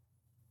next.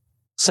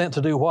 Sent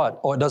to do what?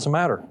 Oh, it doesn't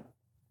matter.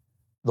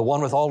 The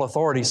one with all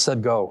authority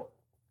said go.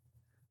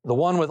 The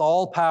one with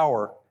all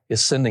power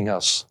is sending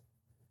us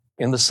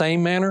in the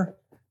same manner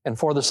and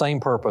for the same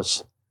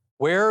purpose.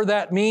 Where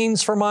that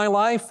means for my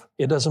life,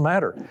 it doesn't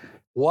matter.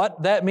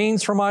 What that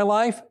means for my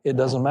life, it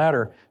doesn't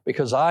matter,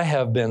 because I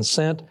have been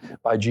sent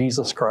by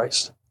Jesus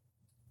Christ.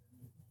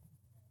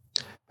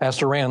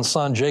 Pastor Rand's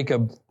son,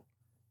 Jacob,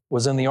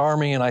 was in the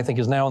Army and I think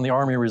is now in the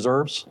Army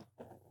Reserves.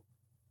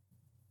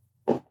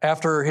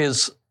 After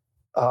his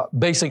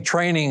basic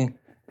training,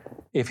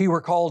 if he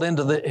were called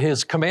into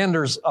his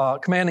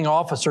commanding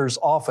officer's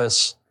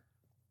office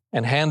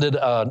and handed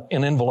an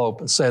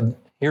envelope and said,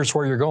 here's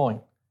where you're going,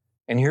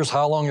 and here's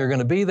how long you're going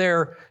to be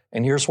there,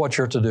 and here's what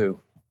you're to do.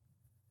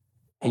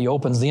 He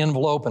opens the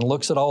envelope and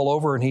looks it all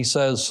over and he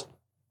says,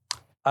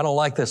 I don't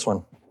like this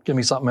one. Give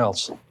me something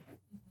else.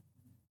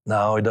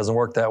 No, it doesn't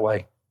work that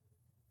way.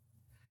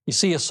 You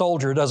see, a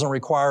soldier doesn't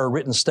require a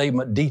written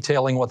statement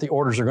detailing what the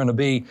orders are going to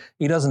be.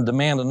 He doesn't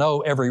demand to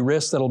know every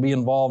risk that'll be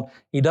involved.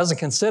 He doesn't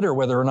consider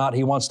whether or not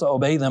he wants to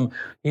obey them.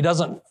 He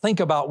doesn't think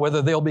about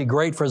whether they'll be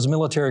great for his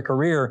military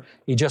career.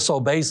 He just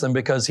obeys them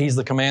because he's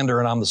the commander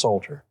and I'm the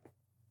soldier.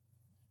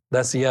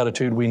 That's the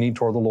attitude we need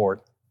toward the Lord.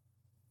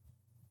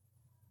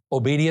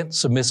 Obedient,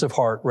 submissive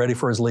heart, ready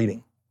for his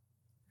leading.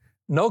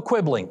 No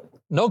quibbling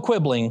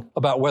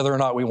about whether or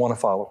not we want to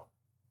follow.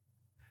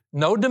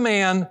 No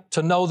demand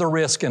to know the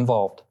risk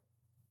involved,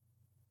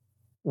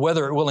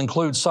 whether it will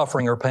include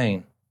suffering or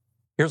pain.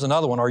 Here's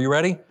another one. Are you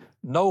ready?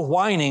 No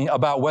whining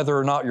about whether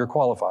or not you're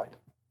qualified.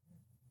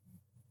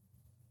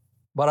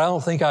 but I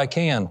don't think I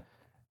can.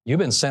 You've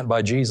been sent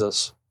by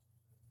Jesus.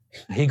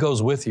 He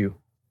goes with you.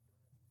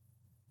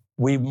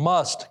 We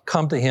must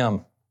come to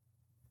Him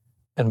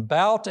and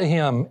bow to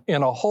Him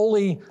in a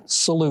holy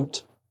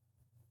salute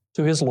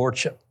to His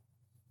Lordship.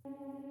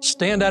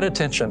 Stand at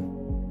attention,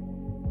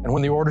 and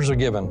when the orders are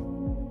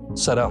given,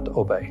 set out to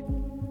obey.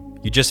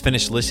 You just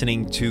finished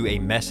listening to a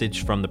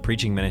message from the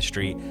preaching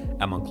ministry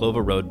at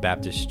Monclova Road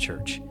Baptist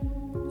Church.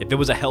 If it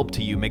was a help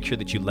to you, make sure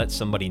that you let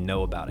somebody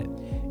know about it.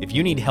 If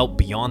you need help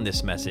beyond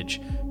this message,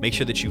 make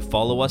sure that you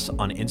follow us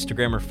on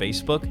Instagram or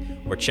Facebook,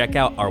 or check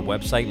out our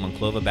website,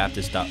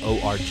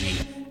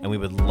 monclovabaptist.org, and we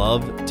would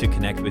love to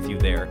connect with you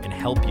there and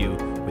help you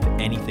with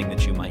anything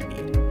that you might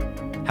need.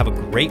 Have a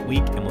great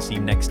week, and we'll see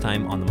you next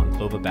time on the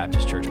Monclova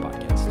Baptist Church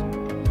Podcast.